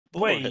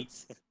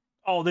Wait.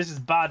 Oh, this is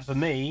bad for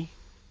me.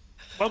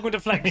 Welcome to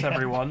Flex,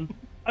 everyone.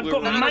 I've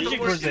got No, magic don't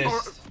worry.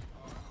 resist.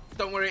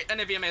 Don't worry,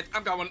 Anivia mate.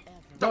 I'm going.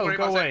 Don't worry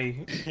go about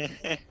away.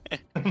 it.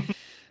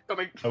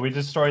 Coming. Oh, we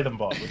destroy them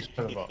bot. We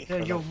destroy them bot. Yeah,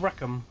 you'll wreck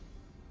them.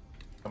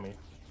 Come here.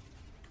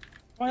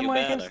 Why am I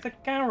against the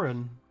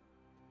Garen?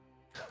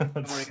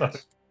 That's so...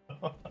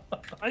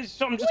 I'm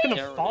just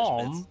gonna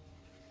farm.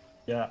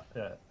 Yeah.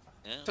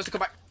 Supposed to come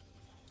back.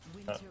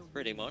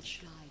 Pretty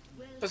much.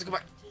 Supposed to come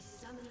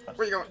back.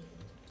 Where you going?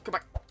 Come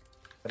back.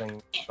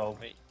 Getting gold.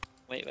 Wait.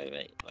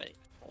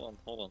 Hold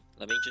on.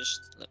 Let me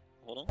just...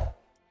 Hold on.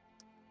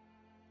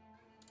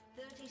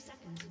 30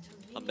 seconds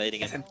until I'm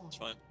baiting him. It's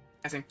fine.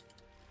 I think.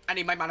 I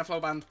need my mana flow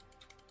band.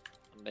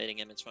 I'm baiting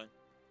him. It's fine.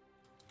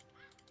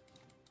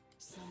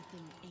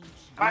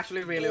 I'm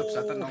actually really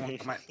upset that no one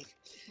got my...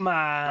 I'm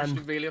actually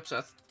Man. really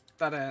upset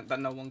that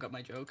no one got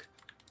my joke.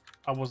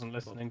 I wasn't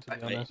listening, to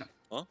be honest.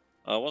 What?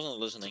 I wasn't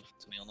listening,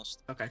 to be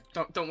honest. Okay,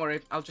 don't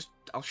worry.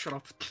 I'll shut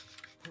up.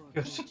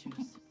 Good.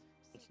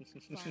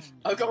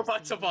 I'll go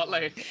back to bot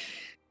lane.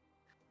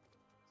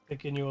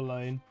 Stick in your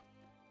lane. Do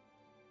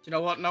you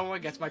know what? No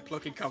one gets my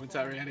plucky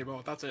commentary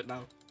anymore. That's it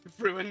now.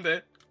 You've ruined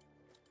it.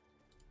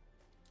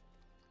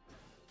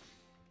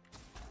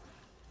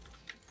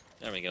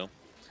 There we go.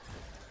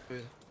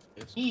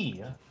 E.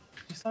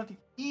 You said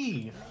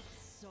E.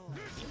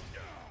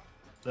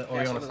 The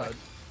Oriana side.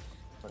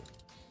 Wait.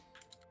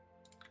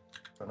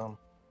 What's going on?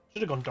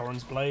 Should have gone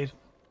Doran's Blade.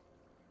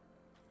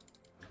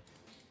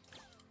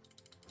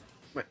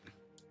 Wait.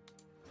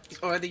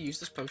 He's already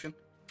used this potion.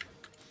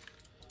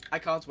 I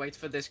can't wait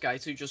for this guy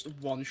to just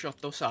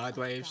one-shot those side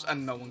waves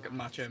and no one can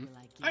match him.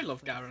 I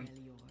love Garen.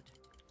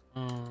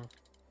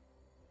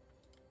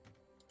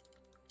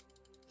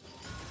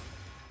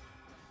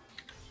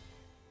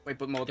 Wait,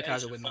 but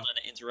Mordekaiser win now.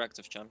 An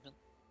interactive champion.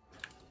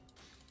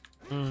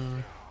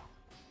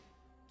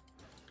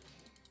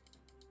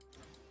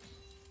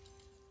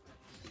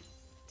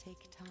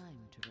 Take time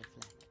to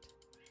reflect.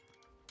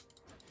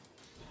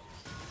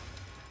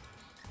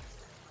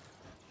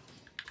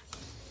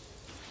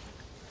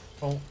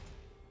 Oh.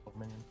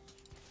 Minion.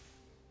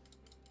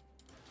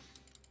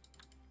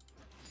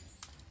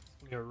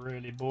 It's gonna be a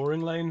really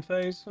boring lane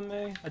phase for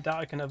me. I doubt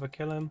I can ever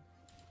kill him.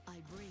 I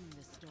bring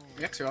the storm.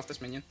 We actually off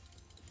this minion.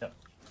 Yep.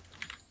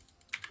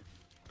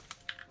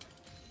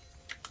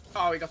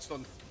 Oh, he got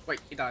stunned. Wait,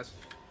 he dies.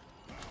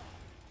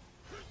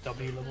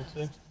 W level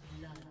 2.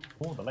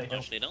 Oh, the late heal.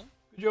 Nicely done.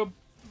 Good job.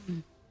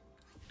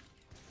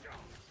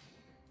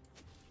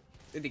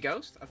 Did he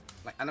ghost?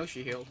 I know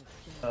she healed.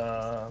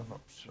 Not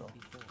sure.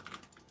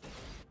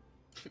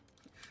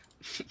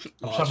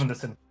 I'm Oh, shoving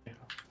this in.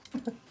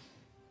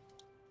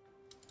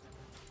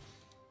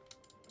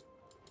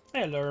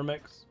 Hey,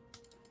 Luramix.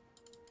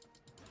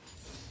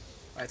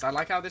 Right, I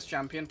like how this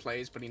champion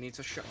plays, but he needs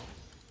a shut up.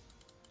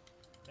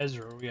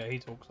 Ezra, yeah, he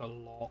talks a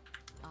lot.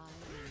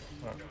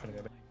 Right, gonna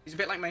go back. He's a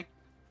bit like me.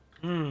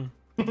 Oh.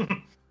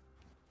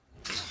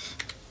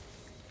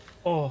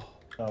 Oh,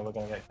 we're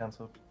gonna get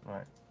cancelled.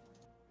 Right.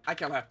 I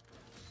kill her.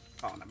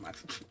 Oh, never mind.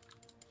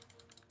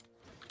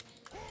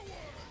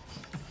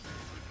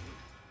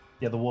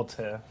 Yeah, the ward's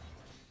here.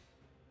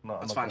 No,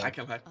 That's I'm fine, not I gonna...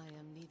 kill her. I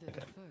am neither Okay.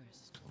 the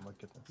first Oh my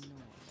goodness. nor the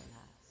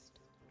last.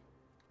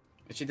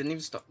 She didn't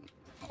even stop.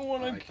 I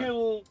want to Alright,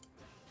 kill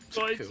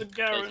Sides Cool. and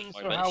Garen, Taking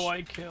my so base. how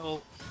I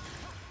kill.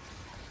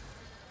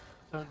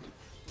 Don't.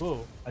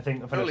 Oh, I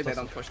think Hopefully they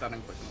don't push that in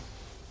quick enough.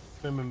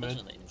 swim in That's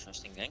mid. an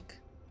interesting gank.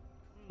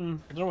 I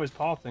don't know what his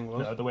pathing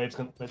was. No, the wave's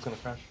gonna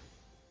crash.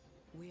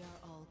 We are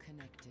all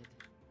connected.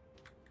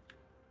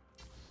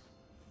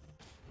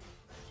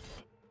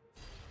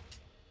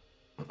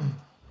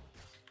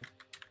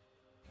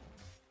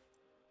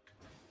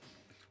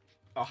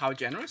 Oh, how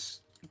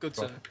generous. Good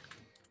Right. sir.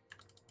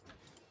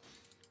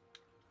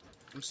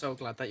 I'm so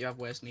glad that you have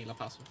Where's Neela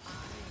passive. I am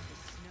the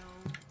snow,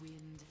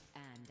 wind,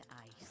 and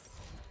ice.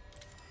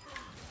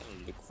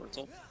 I'll look for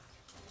top.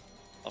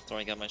 After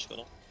I get my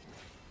scuttle.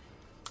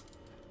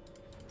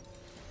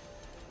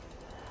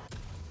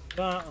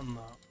 That and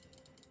that.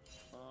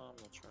 I'm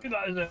not sure. Do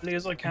that as early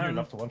as I You're can.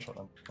 enough to one-shot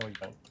them. Oh, you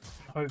don't.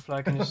 Hopefully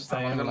I can just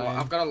stay in lane.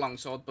 I've got a long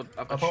sword, but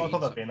I've I got thought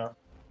shields. that'd be enough.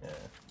 Yeah.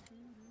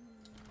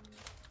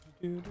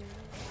 I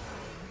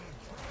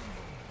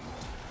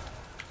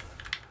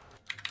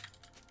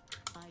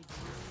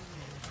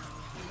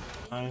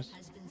Nice.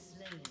 has been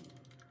slain.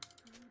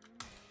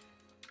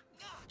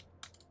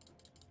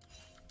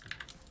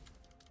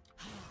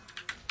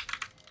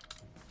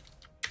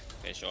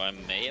 Okay, so I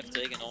may have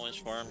taken all his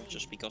farm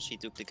just because he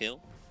took the kill.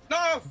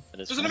 No! But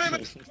it's There's an fine.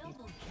 amendment!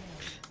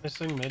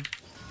 Missing mid.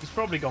 He's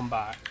probably gone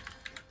back.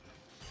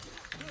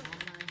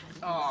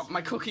 Oh,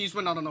 my cookies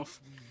were not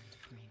enough.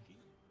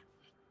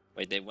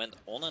 Wait, they went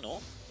on and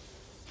off?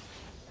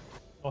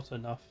 Not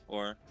enough.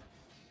 Or...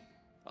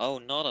 Oh,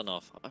 not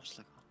enough. I was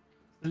like...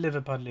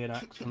 Liverpudlian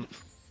accent.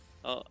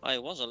 Oh, I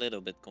was a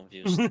little bit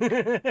confused.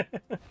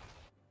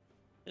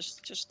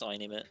 just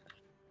tiny bit.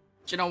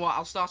 Do you know what?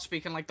 I'll start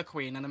speaking like the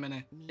Queen in a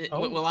minute.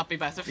 Oh. Will that be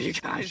better for you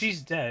guys?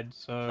 She's dead,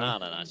 so. No,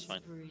 it's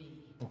fine.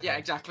 Okay. Yeah,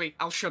 exactly.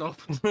 I'll shut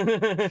up.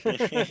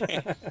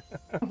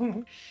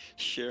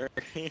 Sure.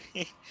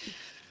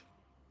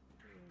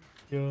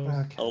 Yeah.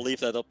 Okay. I'll leave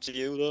that up to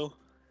you though.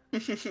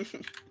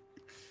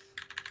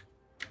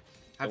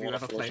 Have you wanna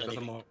ever force played with a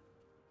anything. more?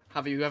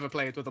 Have you ever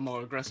played with a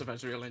more aggressive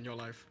Ezreal in your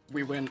life?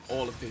 We win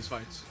all of these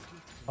fights.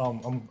 I'm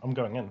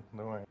going in.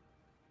 Don't worry.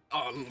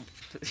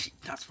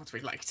 That's what we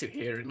like to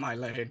hear in my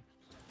lane.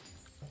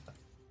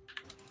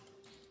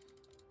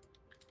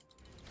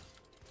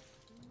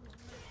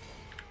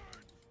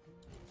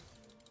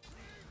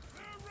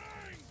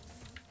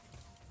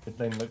 Mid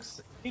lane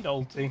looks. Need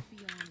ulti. Beyond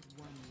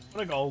one I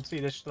think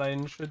ulti this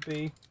lane should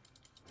be.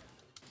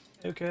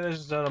 Okay,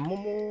 there's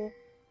Momo.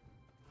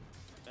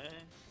 Okay.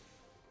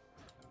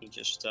 He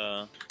just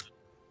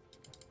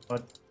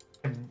But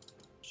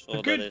saw The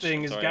that good his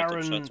thing is entire top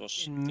Garen side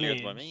was in cleared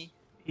by mid. me.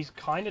 He's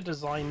kind of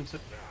designed to.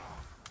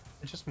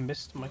 I just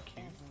missed my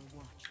Q. ever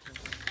watched us.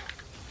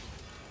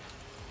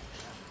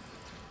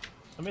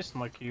 I missed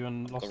my Q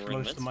and lost Covering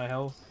most mid. of my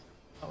health.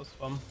 That was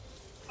fun.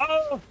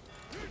 Oh!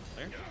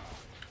 There.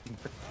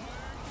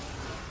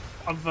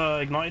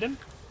 I've ignited him.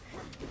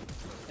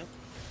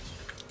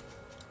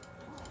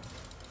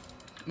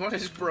 What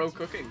is bro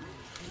cooking?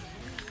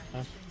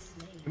 You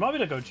might be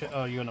able to go check.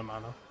 Oh, you're in a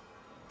mana.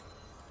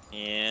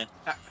 Yeah.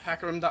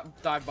 Hacker him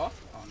dive bot?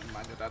 Oh, never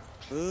mind that.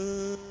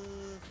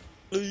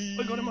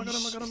 I got him, I got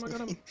him, I got him, I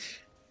got him.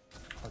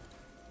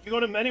 You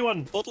got him,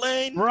 anyone? Bot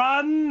lane.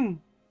 Run!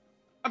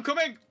 I'm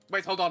coming!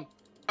 Wait, hold on.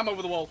 I'm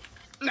over the wall.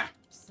 Nah.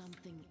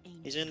 Something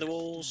ancient. He's in the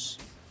walls.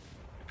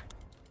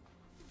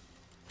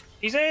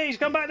 He's here, he's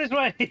come back this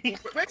way!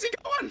 Where's he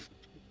going?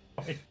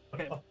 Okay,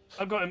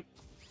 I've got him.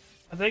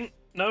 I think.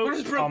 No, Where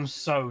is bro? I'm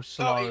so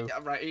slow.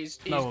 Oh, right, he's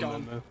No one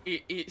gone. will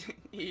move.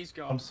 He's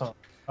gone. I'm sorry.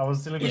 I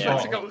was dealing with He's Yeah.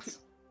 meant to bot. go.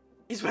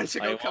 He's meant to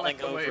I go wanna collect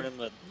the go for wave. him,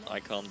 but I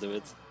can't do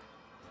it.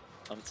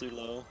 I'm too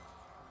low.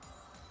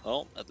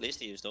 Oh, at least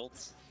he used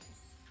ult.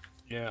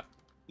 Yeah.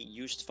 He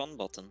used fun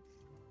button.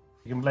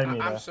 You can blame me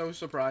I'm there. so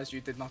surprised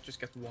you did not just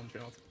get one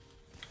shot.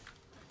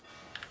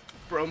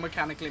 Bro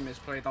mechanically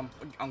misplayed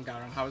on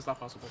Garen. How is that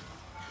possible?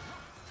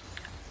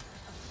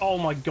 Oh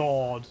my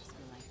god.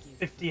 Will I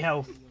give 50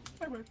 health.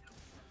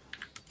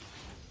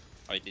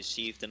 I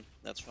deceived him,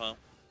 that's why.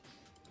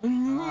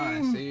 Ah,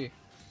 I see.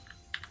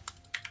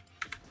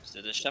 It's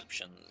the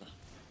deception.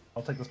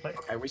 I'll take this plate.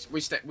 Okay,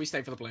 we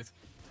stay for the plate.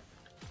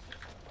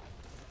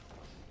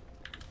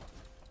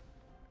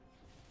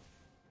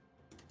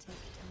 take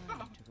time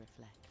to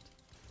reflect?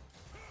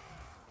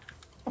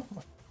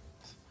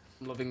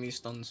 I'm loving these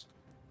stuns.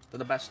 They're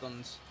the best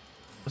stuns.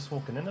 Just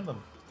walking into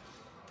them.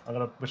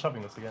 We're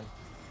shoving this again.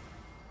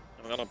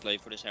 I'm gonna play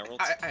for this Herald.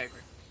 I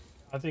agree.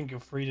 I think you're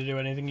free to do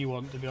anything you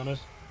want, to be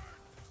honest.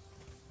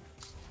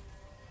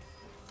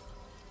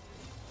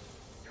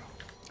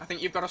 I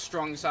think you've got a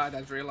strong side,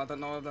 Ezreal. I don't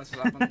know if that's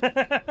happened.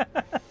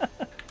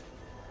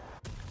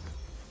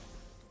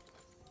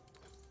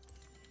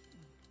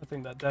 I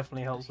think that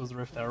definitely helps with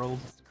Rift Herald.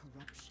 Witnessed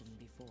corruption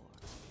before.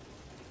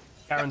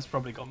 Garen's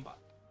probably gone back.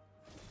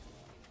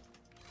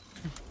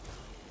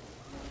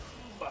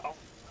 Well.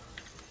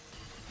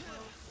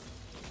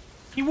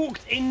 He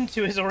walked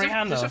into his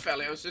Orianna. This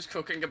Ophelio's just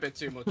cooking a bit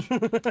too much.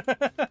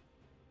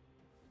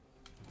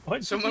 Why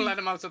did Someone he- let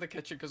him out of the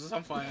kitchen because it's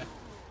on fire.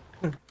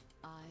 I will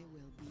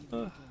be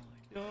reborn.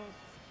 God.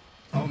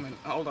 Oh, man.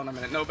 Hold on a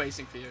minute. No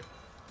basing for you.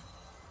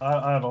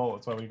 I have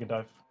ult as well. You can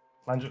dive.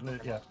 Land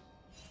it. Yeah.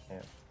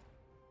 Yeah.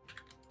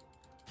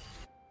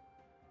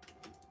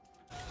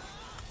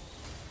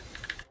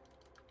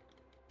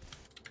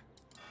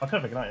 I could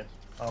have ignited.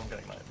 Oh, I'm getting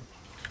ignited.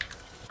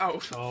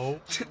 Oh, Oh.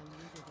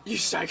 you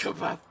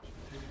psychopath.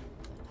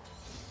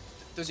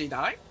 Does he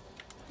die?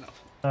 No.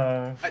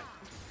 No.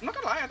 I'm not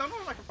gonna lie, I don't know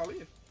if I can follow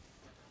you.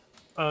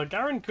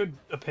 Garen could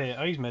appear.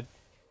 Oh, he's mid.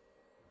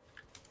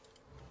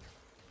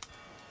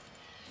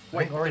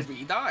 Wait, think Ori's- did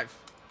we dive?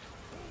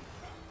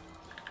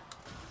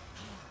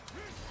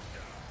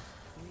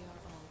 We are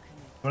all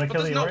connected. You want to But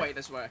kill there's the no Ori? way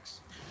this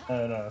works.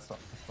 No, that's not.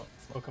 That's not.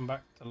 Welcome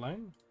back to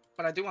lane.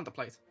 But I do want the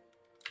plate.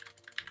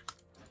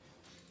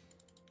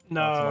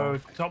 No,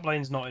 That's top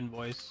lane's not in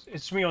voice.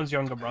 It's Shmion's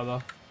younger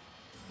brother.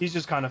 He's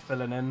just kind of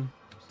filling in.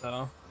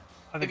 So,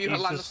 I If think you had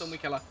he's landed just, some, we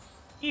kill her.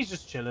 he's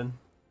just chilling.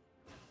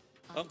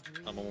 Oh,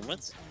 I'm a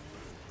moment.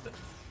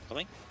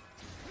 Coming.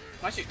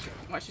 Why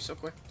is she so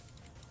quick?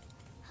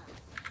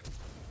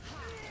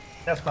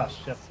 Yeah, splash.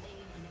 Yes.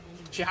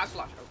 She has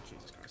flash. Oh,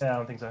 Jesus Christ. Yeah, I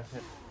don't think so.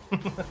 Yeah.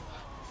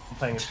 I'm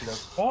playing as she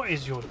does. What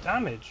is your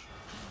damage?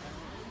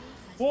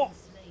 What?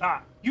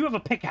 Ah, you have a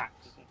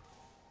pickaxe.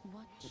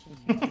 What change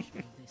will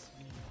this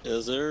mean?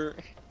 Is there?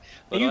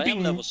 But you I am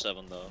being- level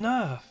 7 though.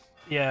 Nerf.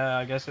 Yeah,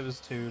 I guess it was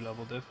 2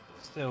 level diff,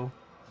 but still.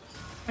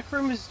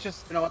 Hecarim is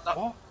just. You know what?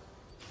 What?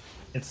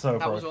 It's so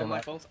That was all broken. my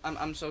like- fault.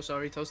 I'm so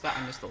sorry, Toaster.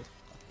 I missed ult.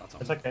 That's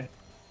all. It's okay.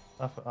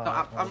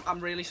 No, I'm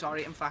really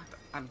sorry. In fact,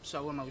 I'm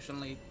so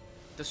emotionally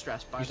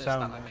distressed by You this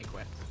sound that I may right.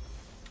 quit.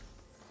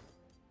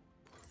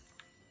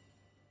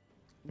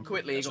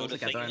 Quit Yeah, league so the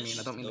altogether. thing I mean, is,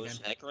 I don't mean the those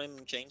game.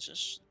 Hecarim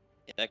changes,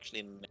 it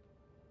actually made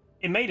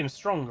It made him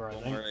stronger, I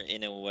think. Homer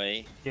in a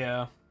way.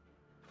 Yeah.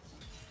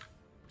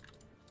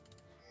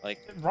 Like,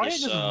 Riot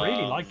this, doesn't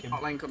really like him.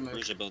 Hot lane could move.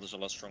 Bruiser build is a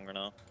lot stronger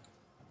now.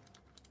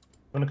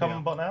 Wanna come Yeah.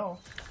 bot now?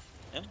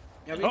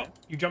 Yeah, we Oh,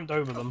 you jumped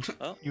over them.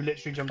 Oh. You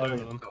literally jumped over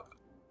them.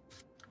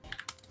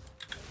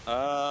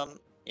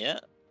 Yeah.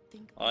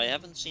 I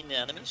haven't seen the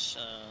enemies.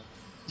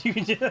 You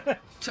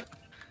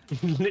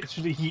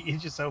literally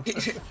yeeted yourself. Ah,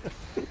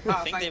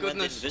 think thank they went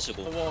goodness.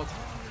 invisible. Award.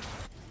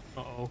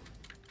 Uh-oh.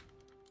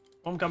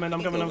 I'm coming,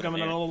 I'm coming, I'm coming.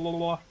 Yeah.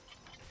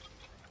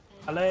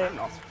 Hello. I'm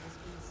not.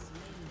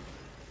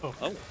 Oh,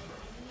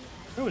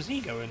 Where was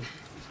he going?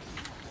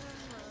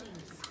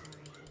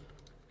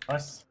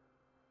 Nice.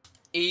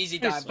 Easy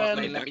Hey, dive bot Sven.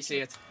 lane, let me see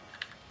it.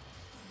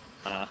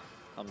 I'm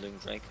doing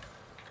Drake.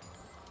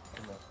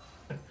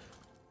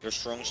 You're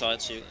strong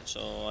side,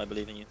 so I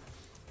believe in you.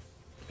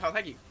 Oh,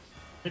 thank you.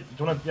 Do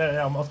you wanna?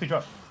 Yeah, I'll speed you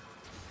up.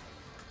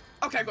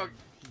 Okay, go.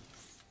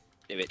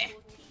 Give it.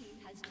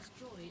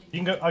 You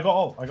can go. I got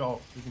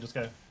ult. You can just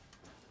go.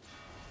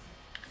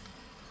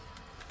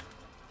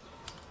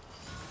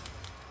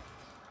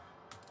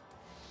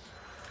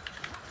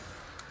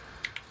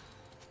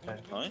 Okay.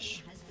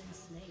 Nice.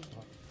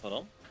 Hold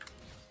on.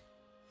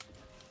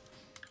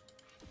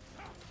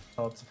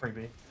 Oh, it's a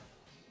freebie.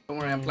 Don't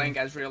worry, I'm playing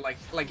Ezreal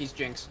like he's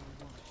Jinx.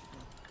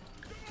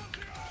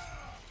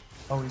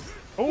 Oh, he's.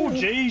 Oh,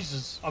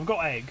 Jesus. I've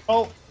got egg.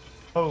 Oh.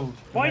 Oh.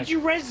 Why'd you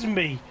res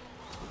me?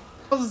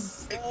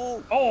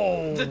 Oh,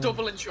 Oh. the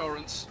double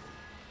insurance.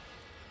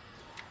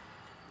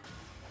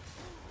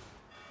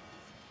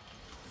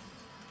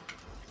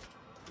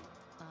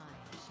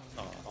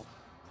 Oh.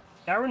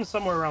 Garen's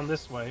somewhere around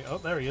this way. Oh,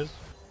 there he is.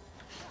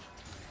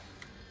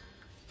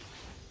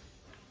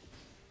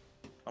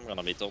 I'm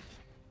gonna be top.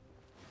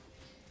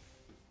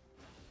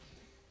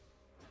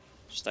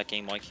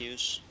 Stacking my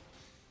Qs.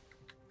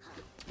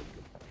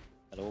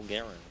 Hello,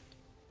 Garen.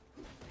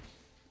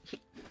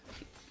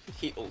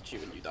 He ults you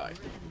and you die.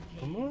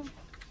 Come on.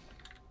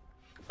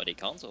 But he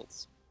can't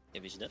ult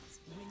if he's dead.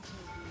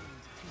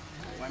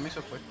 Why am I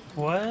so quick?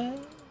 What?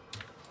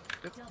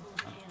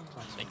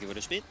 Thank you for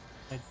the speed.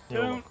 I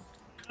You're don't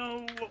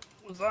know what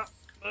was that.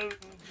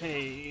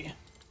 Okay.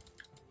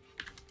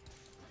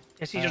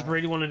 Guess he just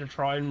really wanted to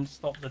try and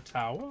stop the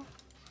tower.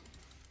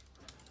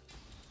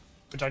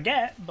 Which I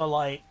get, but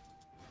like...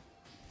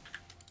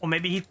 Or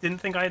maybe he didn't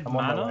think I had I'm on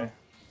my mana? way.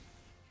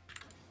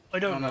 I Oh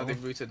don't no, know. they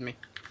rooted me.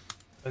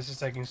 This is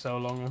taking so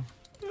long.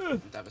 I'm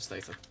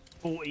devastated.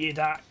 40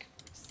 attack.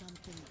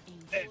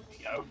 There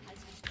we go.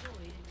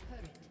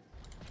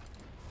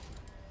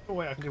 Oh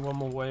wait, I can do one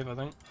more wave, I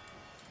think.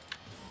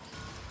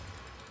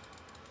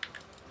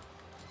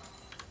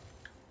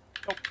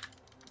 Oh.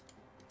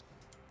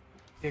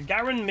 Yeah,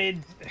 Garen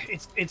mid,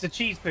 it's a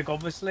cheese pick,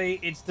 obviously.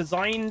 It's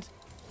designed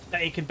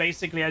that it can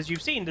basically, as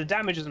you've seen, the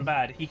damage isn't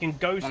bad. He can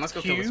ghost Let's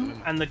go kill this Q,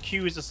 woman. and the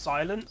Q is a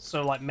silence,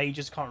 so like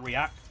mages can't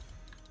react.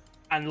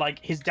 And like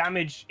his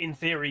damage, in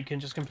theory,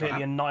 can just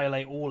completely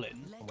annihilate all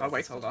in. Oh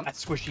wait, hold on. At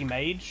squishy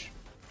mage,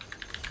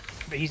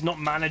 but he's not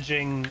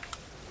managing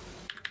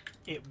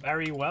it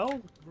very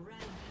well.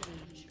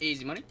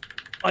 Easy money.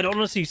 I'd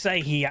honestly say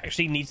he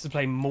actually needs to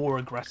play more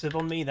aggressive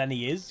on me than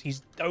he is.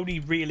 He's only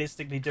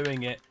realistically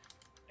doing it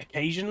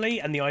occasionally,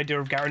 and the idea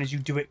of Garen is you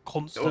do it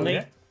constantly.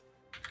 yeah.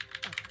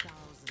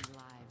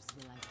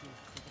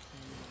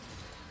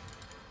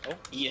 Oh,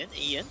 Ian.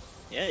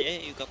 Yeah,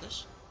 you got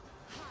this.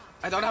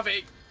 I don't have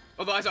it.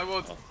 Otherwise I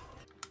would. Oh.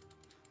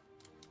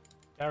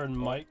 Garen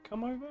might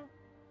come over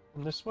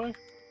from this way.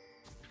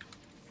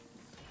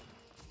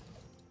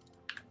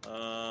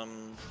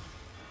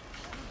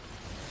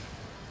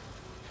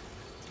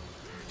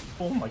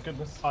 Oh my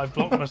goodness. I've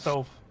blocked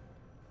myself.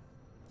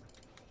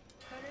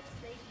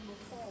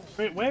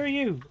 Where are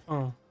you?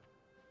 Oh,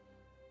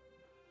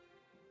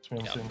 Chill,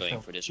 Yeah, I'm chill, going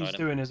chill. for this he's item.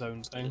 doing his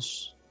own thing.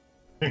 This.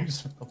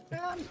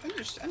 Yeah,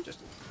 I'm just.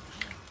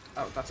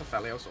 Oh, that's a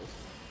Felio assault.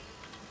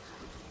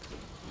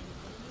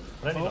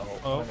 I don't need that ult.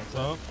 I don't need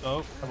that.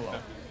 Oh. Have a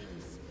look.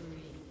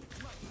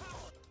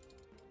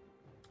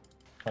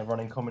 My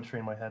running commentary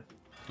in my head.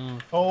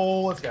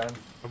 Oh, let's go.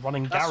 A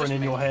running That's Garen just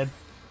in me. your head.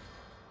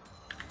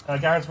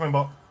 Garen's coming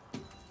bot.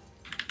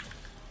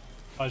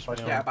 I just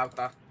Yeah. Yeah, about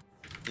that.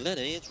 Let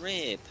it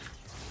rip.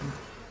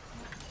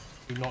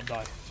 Do not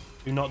die.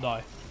 Do not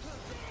die.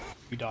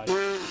 You died.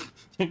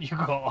 You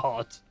got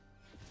hard.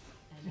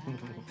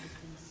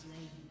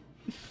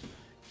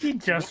 He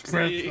just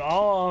pressed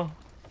R.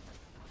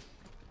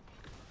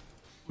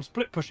 I'm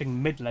split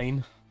pushing mid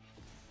lane.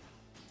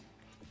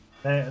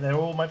 They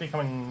all might be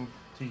coming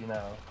to you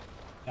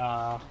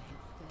now.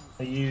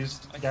 They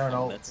used I Garen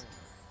can't ult. bet.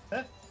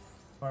 Yeah.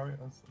 Mario,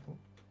 that's-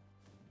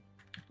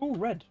 Oh,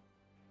 red.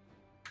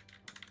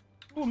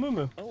 Oh,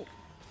 Mumu. Oh.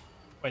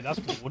 Wait, that's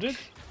warded?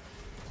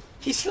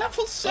 He's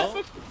level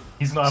 7.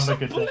 He's not having Stop a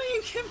good day.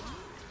 bullying him.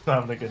 He's not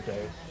having a good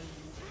day.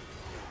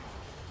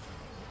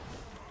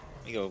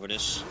 We go over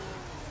this.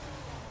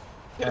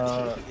 You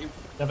have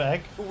an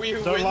egg? We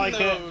Don't win like it.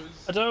 those.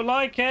 I don't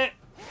like it.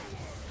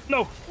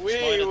 No. We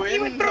Spider. win He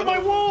went through my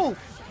those. wall.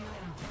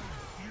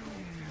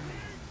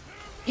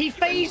 He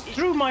phased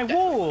through my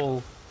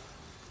wall.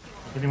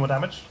 Give you more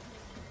damage?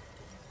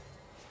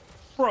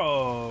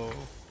 Bro.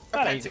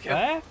 That ain't Pentakill.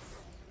 fair.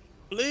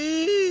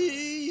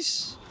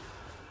 Please.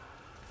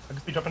 I can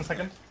speed up in a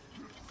second.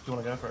 Do you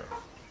want to go for it?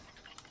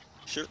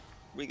 Sure,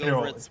 we go You're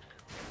for all- it.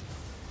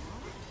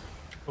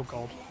 Oh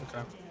god.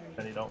 Okay.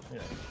 Then you don't. Yeah.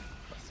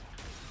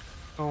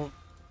 Oh,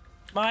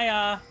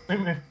 Maya.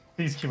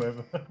 Please keep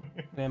over.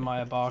 They're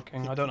Maya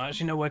barking. I don't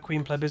actually know where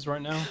Queen Pleb is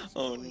right now.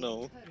 Oh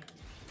no.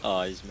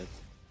 Ah, he's mid.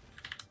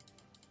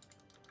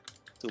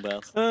 Too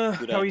bad.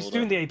 Good No, he's angle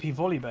doing there. the AP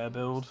volley bear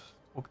build.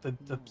 Or the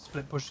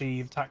split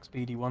pushy attack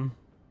speedy one.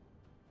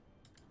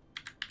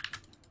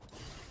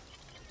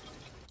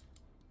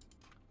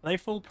 Are they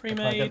full Can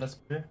I get pre-made? this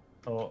for you?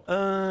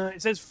 Or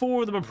It says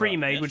 4 of them are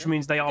pre-made, yeah, which sure.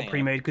 means they are Okay, yeah.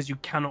 pre-made because you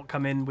cannot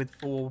come in with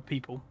 4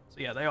 people. So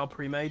yeah, they are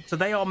pre-made. So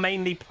they are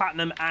mainly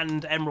platinum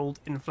and emerald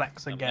in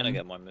flex I'm again. gonna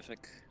get my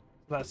mythic.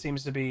 That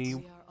seems to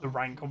be the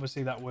rank,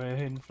 obviously, that we're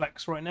in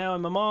flex right now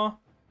in MMR.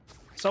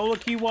 Solo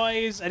queue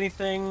wise,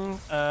 anything?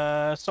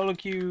 Solo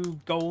queue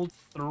gold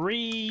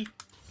 3,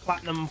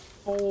 platinum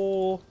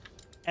 4,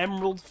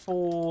 emerald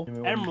 4, Give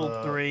me one,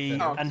 Emerald 3,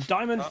 yeah. and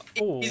diamond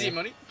 4. Easy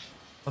money.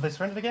 they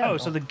surrendered again. Oh,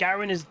 so the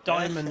Garen is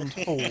diamond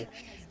 4.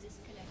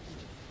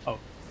 Oh,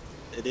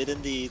 It did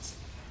indeed.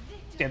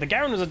 yeah, the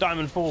Garen was a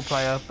diamond 4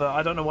 player, but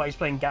I don't know why he's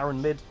playing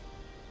Garen mid.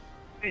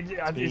 Is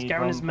Speed,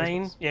 Garen his run,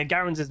 main? business. Yeah,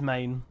 Garen's his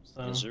main.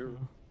 So. Yes, sir.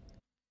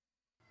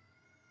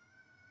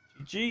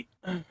 GG.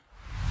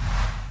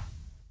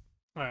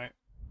 Alright.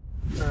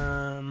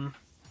 Let's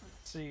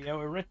see how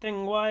we're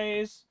rating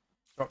wise.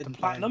 Drop to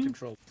platinum.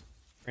 Control.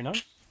 Very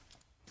nice.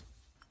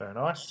 Very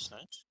nice.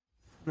 Nice.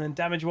 And then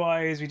damage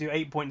wise, we do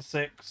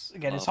 8.6.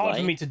 Again, it's hard for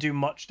Alright. me to do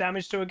much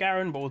damage to a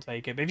Garen, but we'll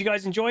take it. But if you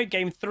guys enjoyed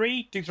game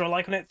 3, do throw a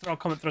like on it, throw a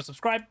comment, throw a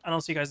subscribe, and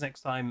I'll see you guys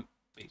next time.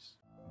 Peace.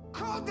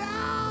 Call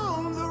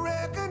down the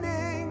reckoning.